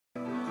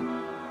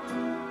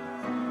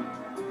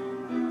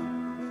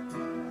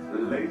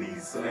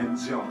Ladies and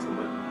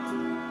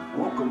gentlemen,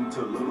 welcome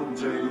to Little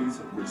J's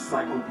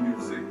Recycled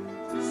Music,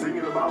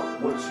 singing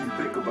about what you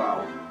think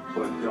about,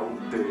 but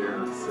don't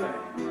dare say.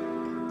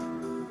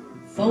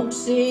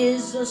 Folks,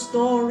 is a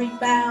story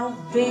about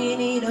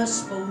Vinny the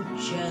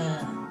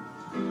Smoocher.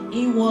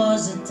 He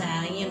was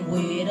Italian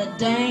with a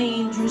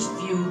dangerous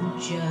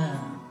future.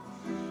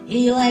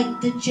 He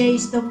liked to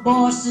chase the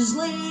boss's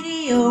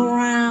lady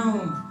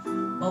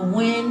around, but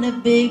when the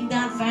big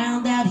Don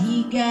found out,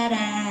 he got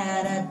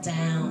out of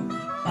town.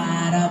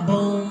 Bada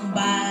boom,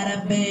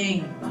 bada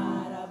bing.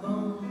 Bada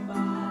boom,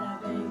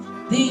 bada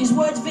bing. These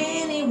words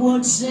Vinny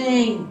would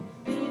sing.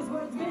 These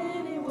words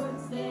Vinny would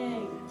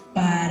sing.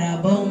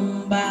 Bada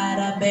boom,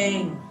 bada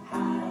bing.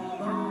 Bada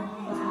boom,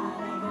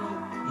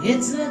 bada bing.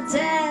 It's an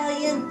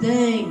Italian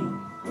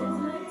thing. It's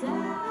an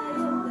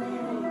Italian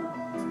thing.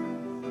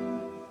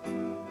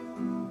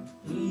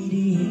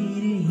 Heedy,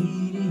 heedy,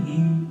 heedy,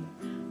 heedy.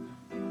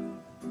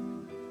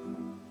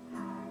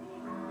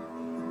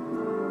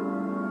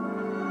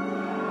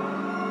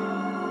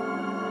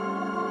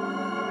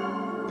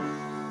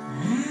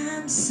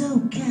 I'm so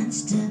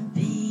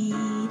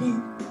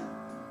constipated,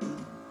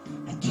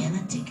 I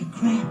cannot take a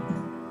crap.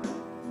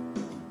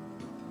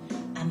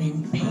 I'm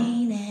in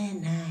pain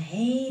and I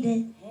hate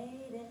it.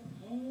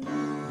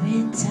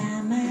 Every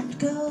time I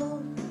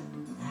go,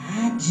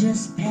 I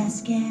just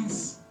pass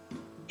gas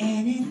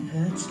and it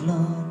hurts,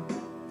 Lord.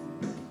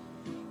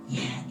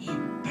 Yeah,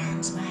 it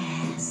burns my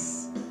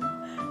ass.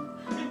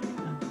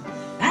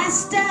 I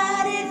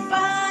started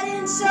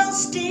farting so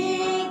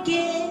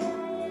stinky.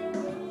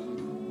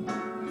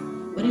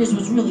 But here's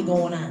what's really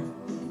going on.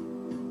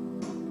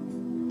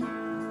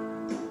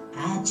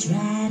 I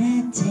try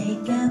to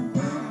take a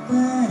poop,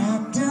 but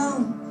I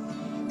don't.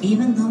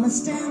 Even though my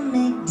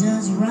stomach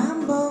does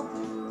rumble,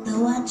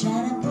 though I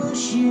try to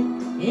push it,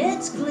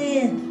 it's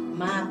clear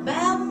my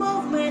bowel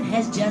movement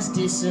has just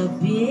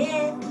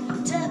disappeared.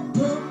 To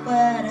poop,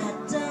 but I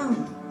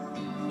don't.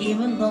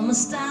 Even though my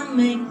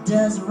stomach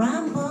does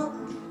rumble,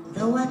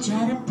 though I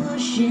try to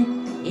push it,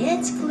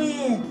 it's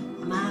clear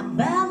my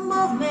bowel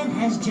movement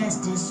has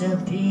just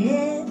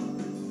disappeared.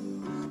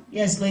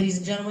 Yes, ladies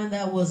and gentlemen,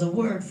 that was a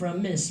word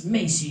from Miss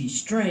Macy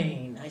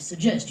Strain. I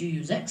suggest you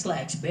use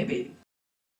X-Lax, baby.